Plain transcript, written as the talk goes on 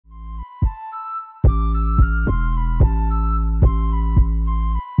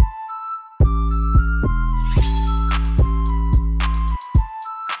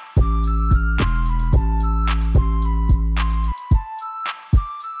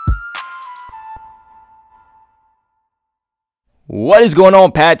What is going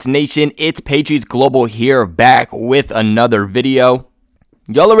on, Pats Nation? It's Patriots Global here, back with another video.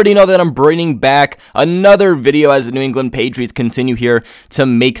 Y'all already know that I'm bringing back another video as the New England Patriots continue here to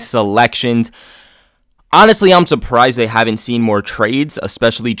make selections. Honestly, I'm surprised they haven't seen more trades,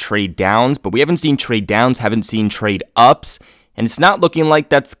 especially trade downs, but we haven't seen trade downs, haven't seen trade ups, and it's not looking like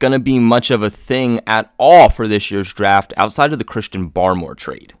that's going to be much of a thing at all for this year's draft outside of the Christian Barmore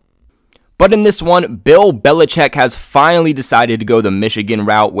trade. But in this one, Bill Belichick has finally decided to go the Michigan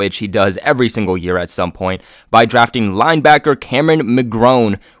route, which he does every single year at some point, by drafting linebacker Cameron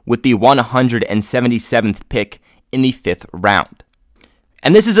McGrone with the 177th pick in the 5th round.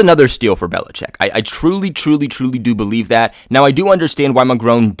 And this is another steal for Belichick. I truly do believe that. Now, I do understand why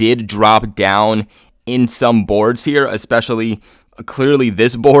McGrone did drop down in some boards here, especially clearly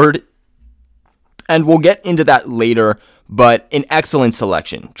this board. And we'll get into that later. But an excellent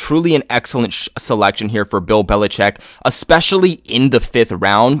selection, truly an excellent selection here for Bill Belichick, especially in the 5th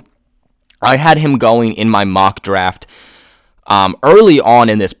round. I had him going in my mock draft early on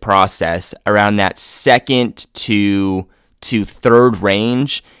in this process, around that 2nd to 3rd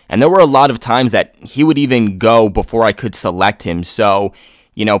range. And there were a lot of times that he would even go before I could select him. So,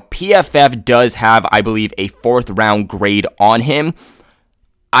 you know, PFF does have, I believe, a 4th round grade on him.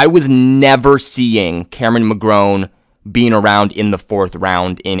 I was never seeing Cameron McGrone being around in the 4th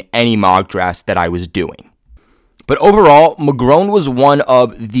round in any mock drafts that I was doing. But overall, McGrone was one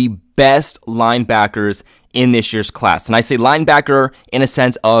of the best linebackers in this year's class. And I say linebacker in a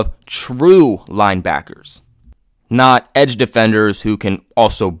sense of true linebackers, not edge defenders who can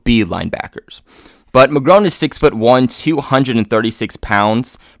also be linebackers. But McGrone is 6'1", 236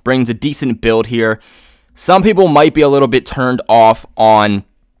 pounds, brings a decent build here. Some people might be a little bit turned off on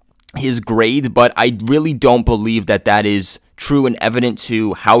his grades, but I really don't believe that that is true and evident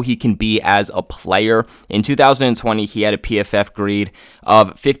to how he can be as a player. In 2020, he had a PFF grade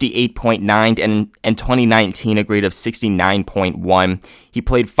of 58.9 and in 2019 a grade of 69.1. He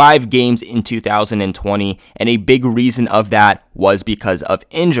played 5 games in 2020, and a big reason of that was because of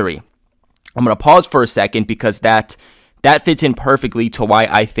injury. I'm going to pause for a second because that fits in perfectly to why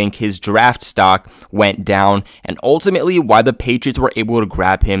I think his draft stock went down and ultimately why the Patriots were able to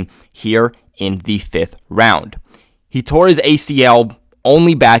grab him here in the 5th round. He tore his ACL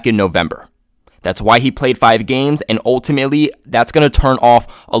only back in November. That's why he played 5 games, and ultimately that's going to turn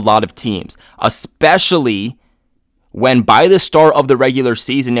off a lot of teams, especially when by the start of the regular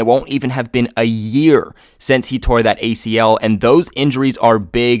season, it won't even have been a year since he tore that ACL, and those injuries are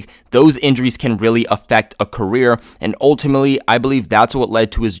big. Those injuries can really affect a career, and ultimately, I believe that's what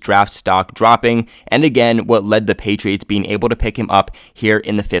led to his draft stock dropping, and again, what led the Patriots being able to pick him up here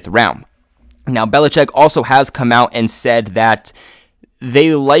in the 5th round. Now, Belichick also has come out and said that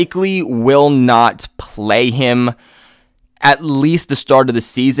they likely will not play him at least the start of the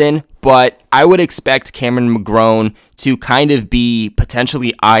season, but I would expect Cameron McGrone to kind of be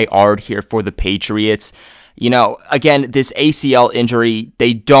potentially IR'd here for the Patriots. You know, again, this ACL injury,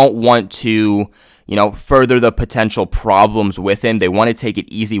 they don't want to, you know, further the potential problems with him. They want to take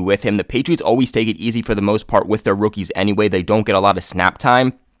it easy with him. The Patriots always take it easy for the most part with their rookies anyway. They don't get a lot of snap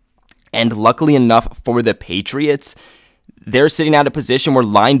time. And luckily enough for the Patriots, they're sitting at a position where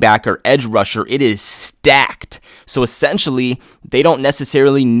linebacker, edge rusher, it is stacked. So essentially, they don't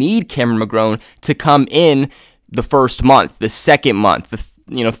necessarily need Cameron McGrone to come in the 1st month, the 2nd month, the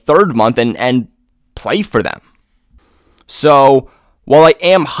 3rd month, and play for them. So while I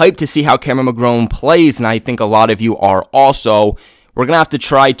am hyped to see how Cameron McGrone plays, and I think a lot of you are also, we're going to have to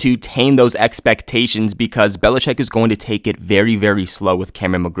try to tame those expectations because Belichick is going to take it very slow with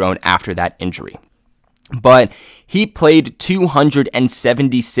Cameron McGrone after that injury. But he played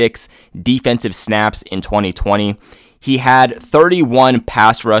 276 defensive snaps in 2020. He had 31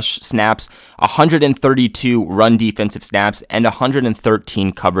 pass rush snaps, 132 run defensive snaps, and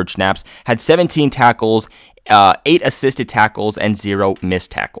 113 coverage snaps. Had 17 tackles, 8 assisted tackles, and 0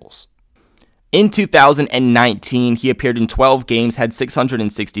 missed tackles. In 2019, he appeared in 12 games, had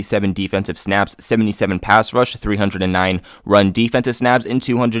 667 defensive snaps, 77 pass rush, 309 run defensive snaps, and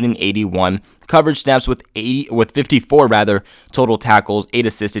 281 coverage snaps with 54 total tackles, 8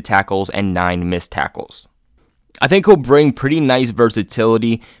 assisted tackles, and 9 missed tackles. I think he'll bring pretty nice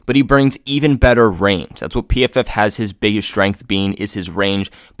versatility, but he brings even better range. That's what PFF has his biggest strength being, is his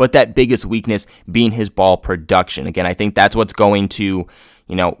range, but that biggest weakness being his ball production. Again, I think that's what's going to,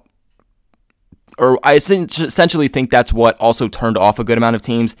 or I essentially think that's what also turned off a good amount of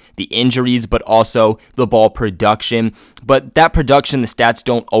teams, the injuries, but also the ball production. But that production, the stats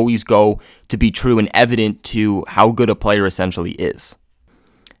don't always go to be true and evident to how good a player essentially is.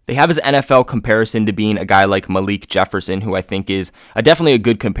 They have his NFL comparison to being a guy like Malik Jefferson, who I think is definitely a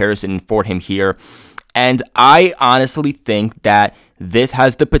good comparison for him here. And I honestly think that this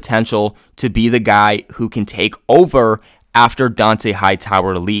has the potential to be the guy who can take over after Dont'a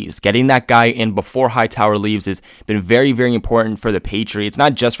Hightower leaves. Getting that guy in before Hightower leaves has been very, very important for the Patriots.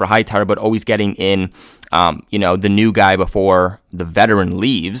 Not just for Hightower, but always getting in, the new guy before the veteran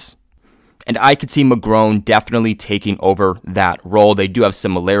leaves. And I could see McGrone definitely taking over that role. They do have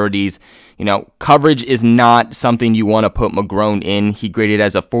similarities. Coverage is not something you want to put McGrone in. He graded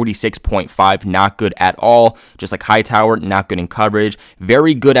as a 46.5, not good at all. Just like Hightower, not good in coverage.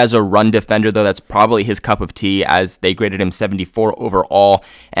 Very good as a run defender, though. That's probably his cup of tea, as they graded him 74 overall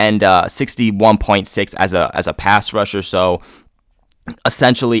and 61.6 as a pass rusher. So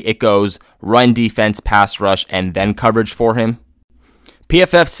essentially, it goes run defense, pass rush, and then coverage for him.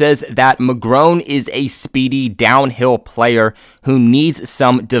 PFF says that McGrone is a speedy downhill player who needs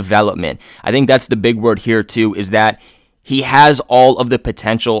some development. I think that's the big word here too, is that he has all of the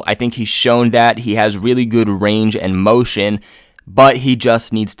potential. I think he's shown that he has really good range and motion, but he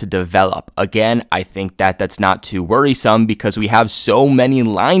just needs to develop. Again, I think that that's not too worrisome because we have so many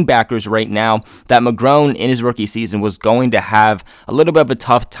linebackers right now that McGrone in his rookie season was going to have a little bit of a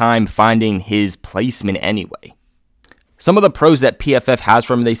tough time finding his placement anyway. Some of the pros that PFF has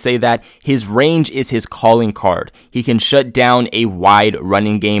for him, they say that his range is his calling card. He can shut down a wide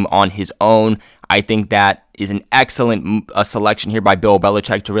running game on his own. I think that is an excellent selection here by Bill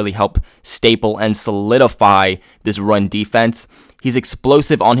Belichick to really help staple and solidify this run defense. He's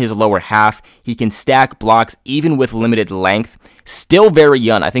explosive on his lower half. He can stack blocks even with limited length. Still very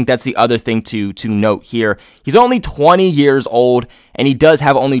young. I think that's the other thing to note here. He's only 20 years old, and he does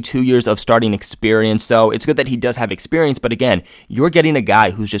have only 2 years of starting experience, so it's good that he does have experience, but again, you're getting a guy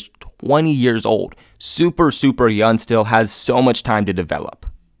who's just 20 years old. Super, super young, still has so much time to develop.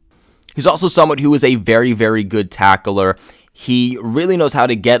 He's also someone who is a very, very good tackler. He really knows how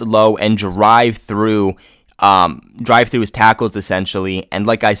to get low and drive through his tackles, essentially. And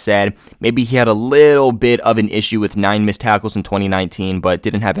like I said, maybe he had a little bit of an issue with 9 missed tackles in 2019, but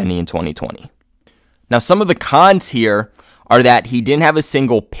didn't have any in 2020. Now, some of the cons here are that he didn't have a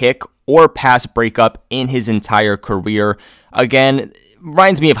single pick or pass breakup in his entire career. Again,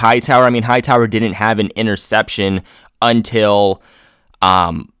 reminds me of Hightower. I mean, Hightower didn't have an interception until,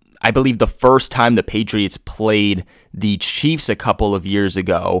 I believe, the first time the Patriots played the Chiefs a couple of years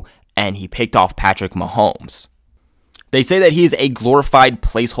ago, and he picked off Patrick Mahomes. They say that he's a glorified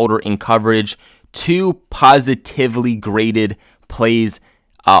placeholder in coverage, 2 positively graded plays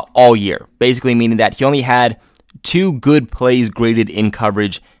all year, basically meaning that he only had 2 good plays graded in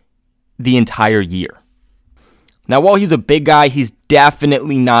coverage the entire year. Now, while he's a big guy, he's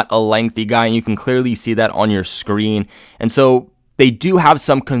definitely not a lengthy guy, and you can clearly see that on your screen. And so they do have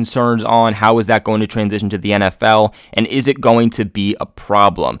some concerns on how is that going to transition to the NFL, and is it going to be a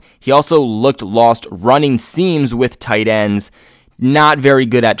problem? He also looked lost running seams with tight ends, not very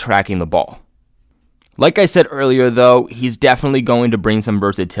good at tracking the ball. Like I said earlier, though, he's definitely going to bring some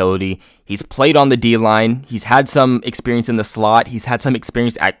versatility. He's played on the D-line. He's had some experience in the slot. He's had some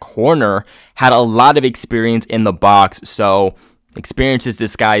experience at corner, had a lot of experience in the box. So experience is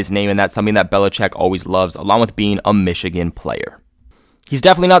this guy's name, and that's something that Belichick always loves, along with being a Michigan player. He's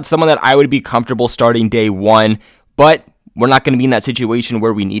definitely not someone that I would be comfortable starting day one, but we're not going to be in that situation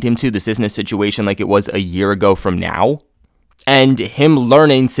where we need him to. This isn't a situation like it was a year ago from now. And him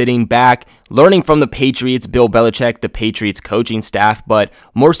learning, sitting back, learning from the Patriots, Bill Belichick, the Patriots coaching staff, but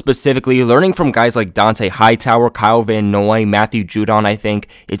more specifically, learning from guys like Dont'a Hightower, Kyle Van Noy, Matthew Judon, I think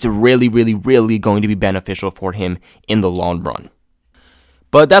it's really, really, really going to be beneficial for him in the long run.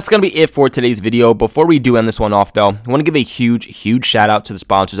 But that's going to be it for today's video. Before we do end this one off, though, I want to give a huge shout out to the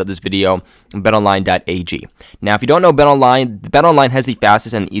sponsors of this video, betonline.ag. Now, if you don't know BetOnline has the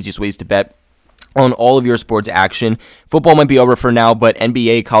fastest and easiest ways to bet on all of your sports action. Football might be over for now, but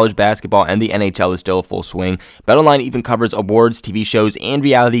NBA, college basketball, and the NHL is still in full swing. BetOnline even covers awards, TV shows, and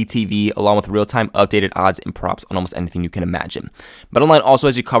reality TV, along with real-time updated odds and props on almost anything you can imagine. BetOnline also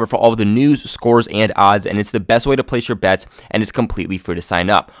has you covered for all of the news, scores, and odds, and it's the best way to place your bets, and it's completely free to sign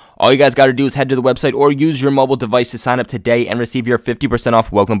up. All you guys got to do is head to the website or use your mobile device to sign up today and receive your 50%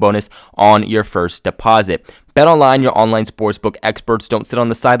 off welcome bonus on your first deposit. BetOnline, your online sportsbook experts. Don't sit on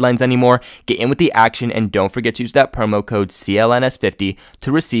the sidelines anymore. Get in with the action, and don't forget to use that promo code CLNS50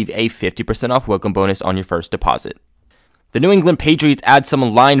 to receive a 50% off welcome bonus on your first deposit. The New England Patriots add some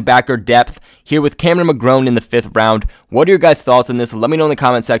linebacker depth here with Cameron McGrone in the 5th round. What are your guys' thoughts on this? Let me know in the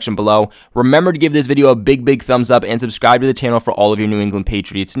comment section below. Remember to give this video a big thumbs up and subscribe to the channel for all of your New England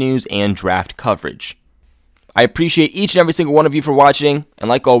Patriots news and draft coverage. I appreciate each and every single one of you for watching, and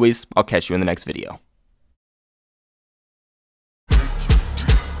like always, I'll catch you in the next video.